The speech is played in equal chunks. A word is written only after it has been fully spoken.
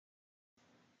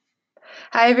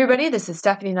Hi, everybody. This is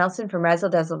Stephanie Nelson from Razzle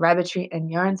Dazzle Rabbitry and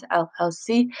Yarns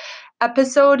LLC,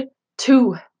 episode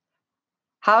 2.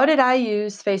 How did I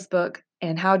use Facebook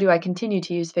and how do I continue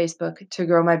to use Facebook to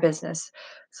grow my business?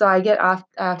 So I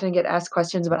often get asked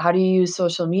questions about how do you use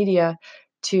social media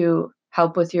to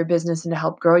help with your business and to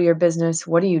help grow your business?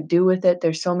 What do you do with it?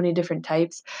 There's so many different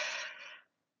types.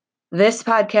 This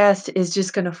podcast is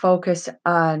just going to focus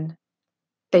on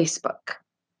Facebook.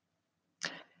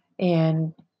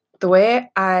 And the way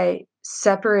I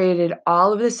separated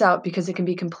all of this out, because it can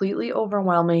be completely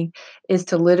overwhelming, is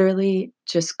to literally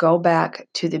just go back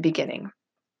to the beginning.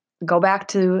 Go back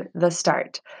to the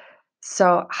start.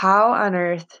 So, how on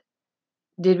earth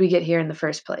did we get here in the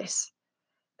first place?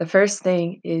 The first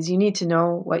thing is you need to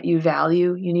know what you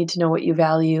value. You need to know what you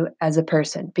value as a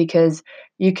person, because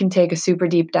you can take a super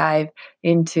deep dive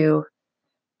into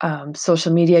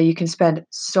social media. You can spend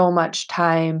so much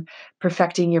time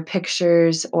perfecting your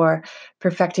pictures or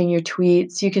perfecting your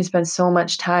tweets. You can spend so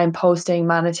much time posting,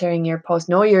 monitoring your posts.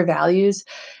 Know your values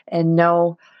and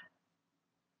know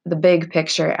the big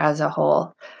picture as a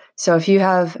whole. So if you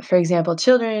have, for example,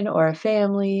 children or a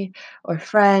family or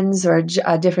friends or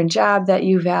a different job that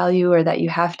you value or that you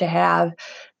have to have,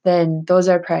 then those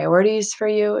are priorities for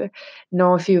you.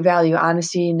 Know if you value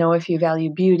honesty, know if you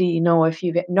value beauty, know if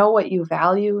you know what you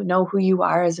value, know who you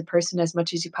are as a person as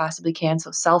much as you possibly can. So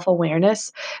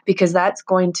self-awareness, because that's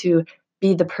going to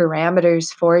be the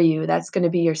parameters for you. That's going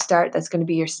to be your start. That's going to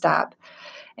be your stop.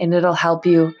 And it'll help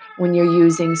you when you're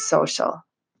using social.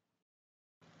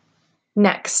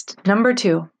 Next, number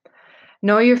 2,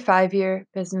 know your 5-year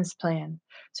business plan.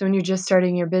 So when you're just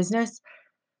starting your business,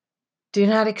 do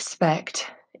not expect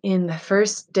in the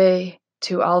first day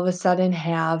to all of a sudden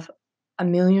have 1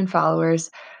 million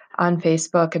followers on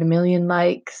Facebook and 1 million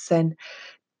likes, and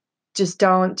just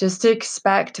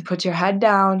expect to put your head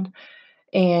down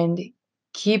and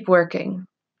keep working.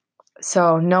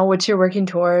 So know what you're working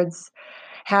towards.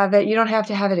 Have it, you don't have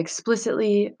to have it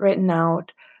explicitly written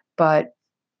out, but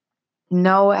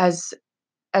know as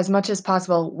much as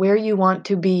possible where you want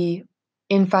to be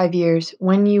in 5 years,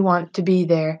 when you want to be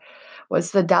there.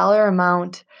 What's the dollar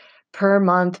amount per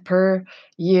month, per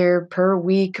year, per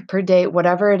week, per day,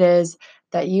 whatever it is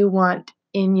that you want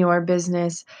in your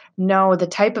business. Know the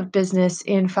type of business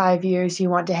in 5 years you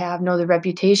want to have. Know the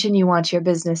reputation you want your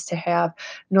business to have.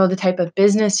 Know the type of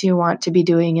business you want to be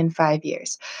doing in 5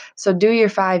 years. So do your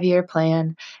 5-year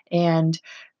plan and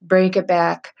break it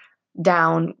back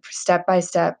down step by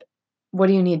step. What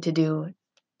do you need to do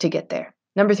to get there?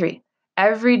 Number 3,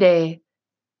 every day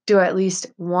do at least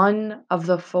one of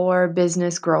the 4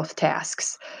 business growth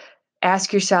tasks.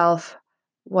 Ask yourself,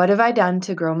 what have I done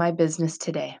to grow my business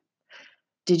today?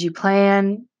 Did you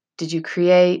plan? Did you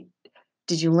create?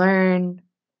 Did you learn?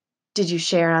 Did you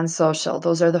share on social?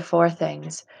 Those are the 4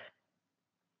 things.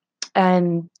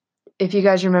 And if you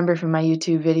guys remember from my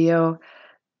YouTube video,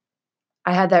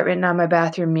 I had that written on my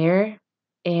bathroom mirror,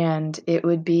 and it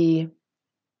would be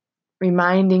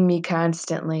reminding me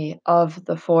constantly of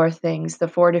the 4 things, the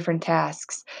 4 different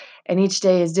tasks. And each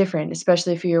day is different,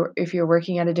 especially if you're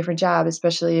working at a different job,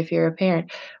 especially if you're a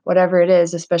parent, whatever it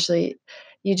is, especially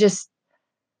you just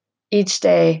each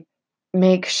day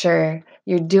make sure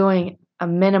you're doing a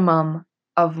minimum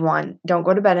of 1. Don't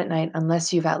go to bed at night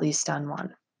unless you've at least done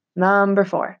 1. Number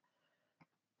 4,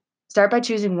 start by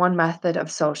choosing one method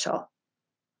of social.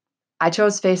 I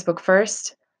chose Facebook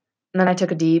first, and then I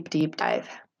took a deep, deep dive.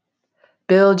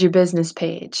 Build your business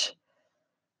page.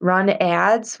 Run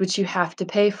ads, which you have to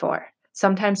pay for.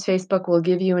 Sometimes Facebook will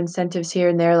give you incentives here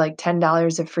and there, like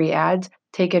 $10 of free ads.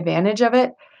 Take advantage of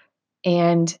it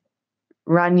and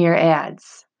run your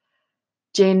ads.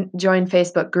 Join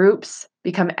Facebook groups,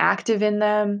 become active in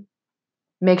them.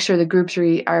 Make sure the groups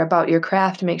are about your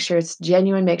craft. Make sure it's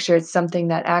genuine. Make sure it's something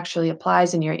that actually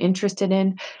applies and you're interested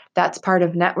in. That's part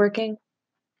of networking.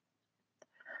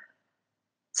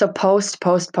 So post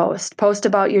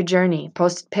about your journey,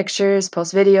 post pictures,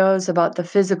 post videos about the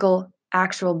physical,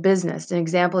 actual business. An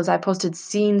example is I posted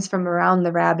scenes from around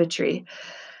the rabbitry,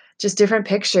 just different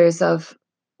pictures of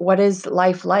what is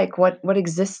life like, what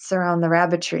exists around the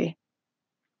rabbitry.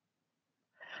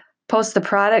 Post the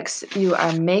products you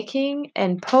are making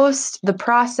and post the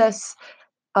process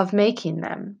of making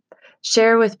them.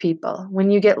 Share with people.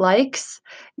 When you get likes,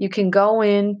 you can go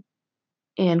in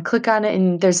and click on it,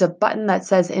 and there's a button that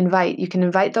says invite. You can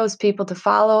invite those people to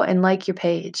follow and like your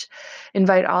page.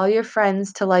 Invite all your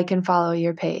friends to like and follow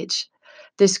your page.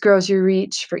 This grows your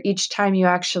reach for each time you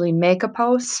actually make a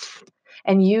post,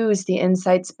 and use the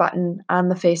insights button on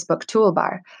the Facebook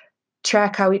toolbar.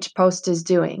 Track how each post is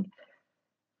doing.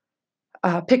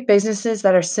 Pick businesses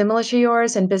that are similar to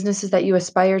yours and businesses that you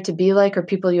aspire to be like or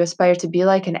people you aspire to be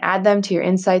like, and add them to your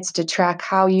insights to track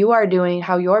how you are doing,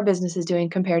 how your business is doing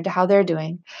compared to how they're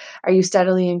doing. Are you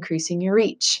steadily increasing your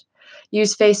reach?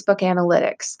 Use Facebook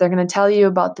analytics. They're going to tell you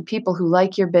about the people who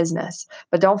like your business,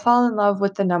 but don't fall in love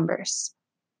with the numbers.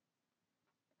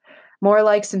 More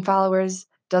likes and followers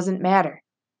doesn't matter.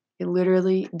 It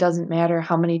literally doesn't matter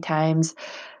how many times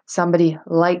somebody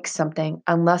likes something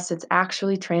unless it's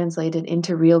actually translated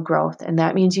into real growth. And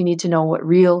that means you need to know what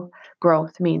real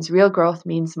growth means. Real growth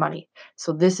means money.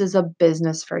 So this is a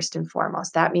business first and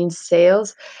foremost. That means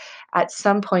sales at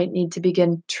some point need to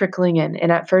begin trickling in.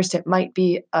 And at first it might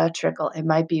be a trickle. It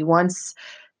might be once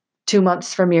 2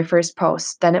 months from your first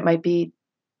post. Then it might be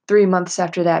 3 months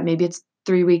after that. Maybe it's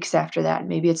 3 weeks after that.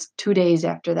 Maybe it's 2 days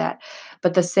after that.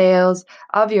 But the sales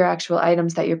of your actual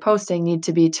items that you're posting need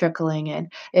to be trickling in.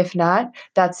 If not,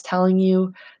 that's telling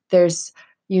you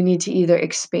you need to either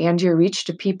expand your reach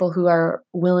to people who are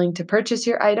willing to purchase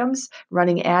your items,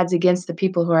 running ads against the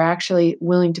people who are actually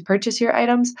willing to purchase your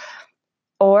items,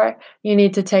 or you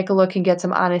need to take a look and get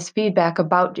some honest feedback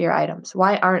about your items.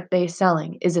 Why aren't they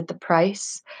selling? Is it the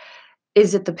price?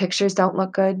 Is it the pictures don't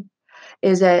look good?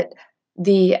 Is it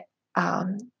the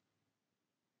um,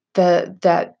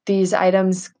 that these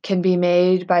items can be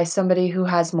made by somebody who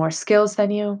has more skills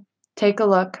than you? Take a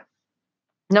look.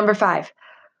 Number 5,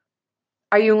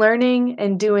 are you learning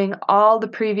and doing all the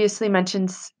previously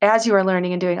mentioned, as you are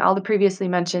learning and doing all the previously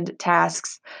mentioned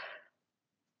tasks,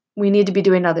 we need to be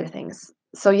doing other things.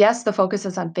 So yes, the focus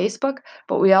is on Facebook,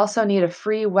 but we also need a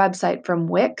free website from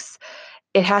Wix.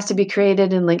 It has to be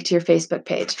created and linked to your Facebook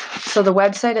page. So the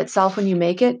website itself, when you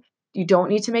make it, you don't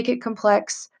need to make it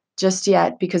complex just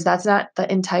yet because that's not the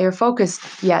entire focus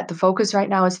yet. The focus right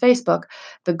now is Facebook.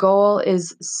 The goal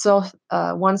is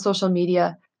one social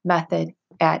media method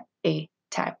at a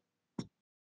time.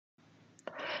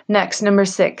 Next, number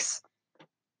 6,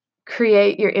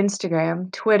 create your Instagram,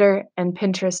 Twitter, and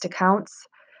Pinterest accounts.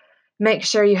 Make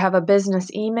sure you have a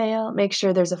business email. Make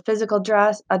sure there's a physical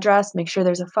address. Make sure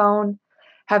there's a phone.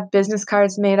 Have business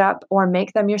cards made up or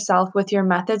make them yourself with your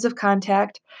methods of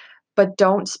contact, but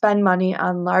don't spend money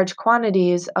on large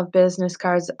quantities of business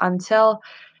cards until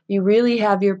you really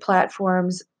have your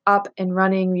platforms up and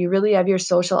running. You really have your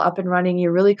social up and running.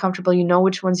 You're really comfortable. You know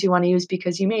which ones you want to use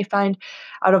because you may find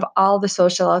out of all the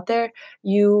social out there,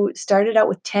 you started out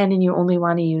with 10 and you only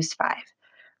want to use 5.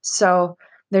 So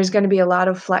there's going to be a lot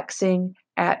of flexing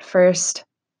at first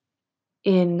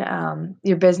in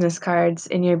your business cards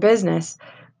in your business.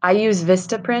 I use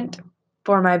Vistaprint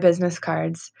for my business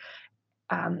cards.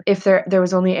 If there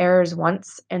was only errors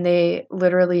once, and they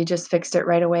literally just fixed it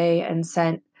right away and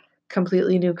sent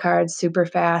completely new cards super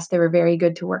fast. They were very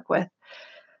good to work with.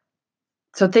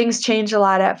 So things change a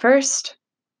lot at first,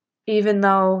 even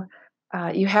though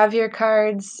you have your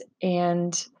cards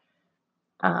and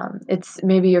it's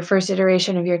maybe your first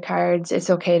iteration of your cards. It's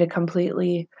okay to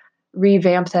completely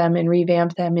revamp them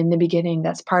in the beginning.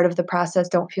 That's part of the process.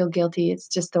 Don't feel guilty. It's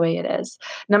just the way it is.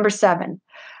 Number 7,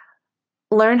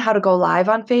 learn how to go live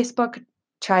on Facebook.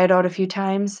 Try it out a few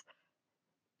times.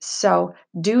 So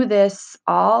do this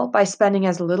all by spending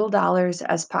as little dollars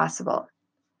as possible.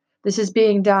 This is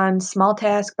being done small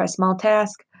task by small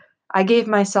task. I gave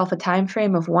myself a time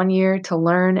frame of 1 year to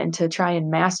learn and to try and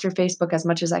master Facebook as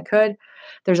much as I could.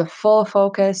 There's a full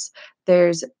focus.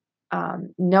 There's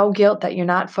no guilt that you're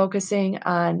not focusing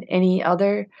on any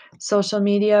other social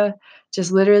media.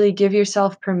 Just literally give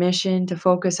yourself permission to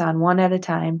focus on one at a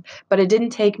time. But it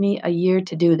didn't take me a year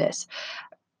to do this.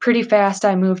 Pretty fast,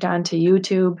 I moved on to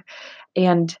YouTube,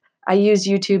 and I use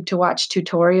YouTube to watch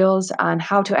tutorials on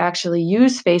how to actually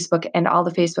use Facebook and all the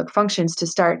Facebook functions to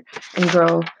start and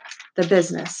grow the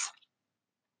business.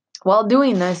 While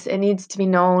doing this, it needs to be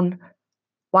known,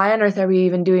 why on earth are we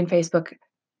even doing Facebook?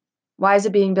 Why is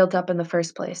it being built up in the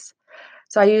first place?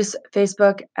 So I use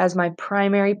Facebook as my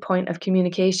primary point of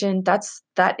communication.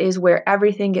 That is where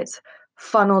everything gets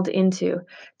funneled into.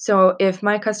 So if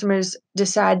my customers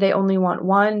decide they only want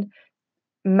one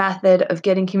method of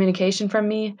getting communication from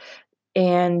me,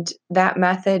 and that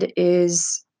method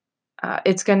is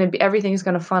it's going to be everything's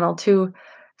going to funnel to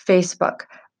Facebook.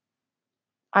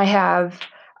 I have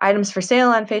items for sale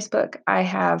on Facebook. I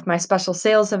have my special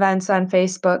sales events on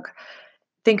Facebook.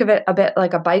 Think of it a bit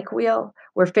like a bike wheel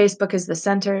where Facebook is the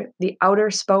center. The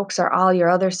outer spokes are all your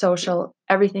other social.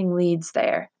 Everything leads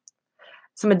there.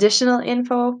 Some additional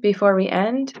info before we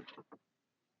end.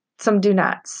 Some do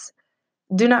nots.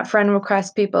 Do not friend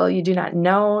request people you do not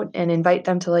know and invite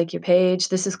them to like your page.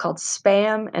 This is called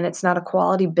spam, and it's not a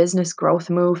quality business growth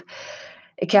move.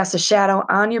 It casts a shadow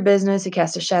on your business. It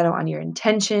casts a shadow on your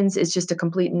intentions. It's just a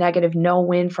complete negative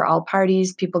no-win for all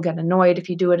parties. People get annoyed if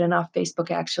you do it enough.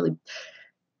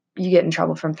 You get in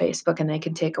trouble from Facebook and they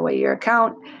can take away your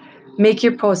account. Make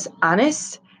your posts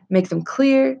honest. Make them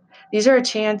clear. These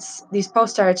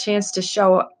posts are a chance to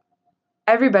show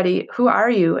everybody who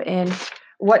are you and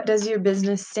what does your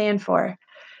business stand for.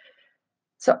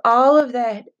 So all of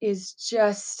that is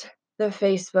just the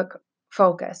Facebook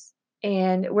focus.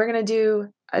 And we're going to do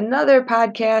another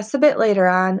podcast a bit later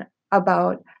on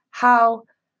about how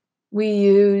we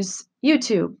use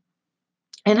YouTube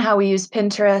and how we use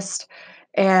Pinterest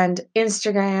and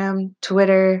Instagram,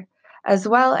 Twitter, as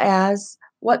well as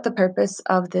what the purpose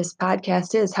of this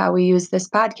podcast is, how we use this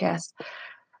podcast.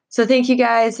 So thank you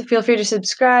guys. Feel free to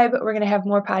subscribe. We're going to have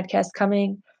more podcasts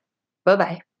coming.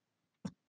 Bye-bye.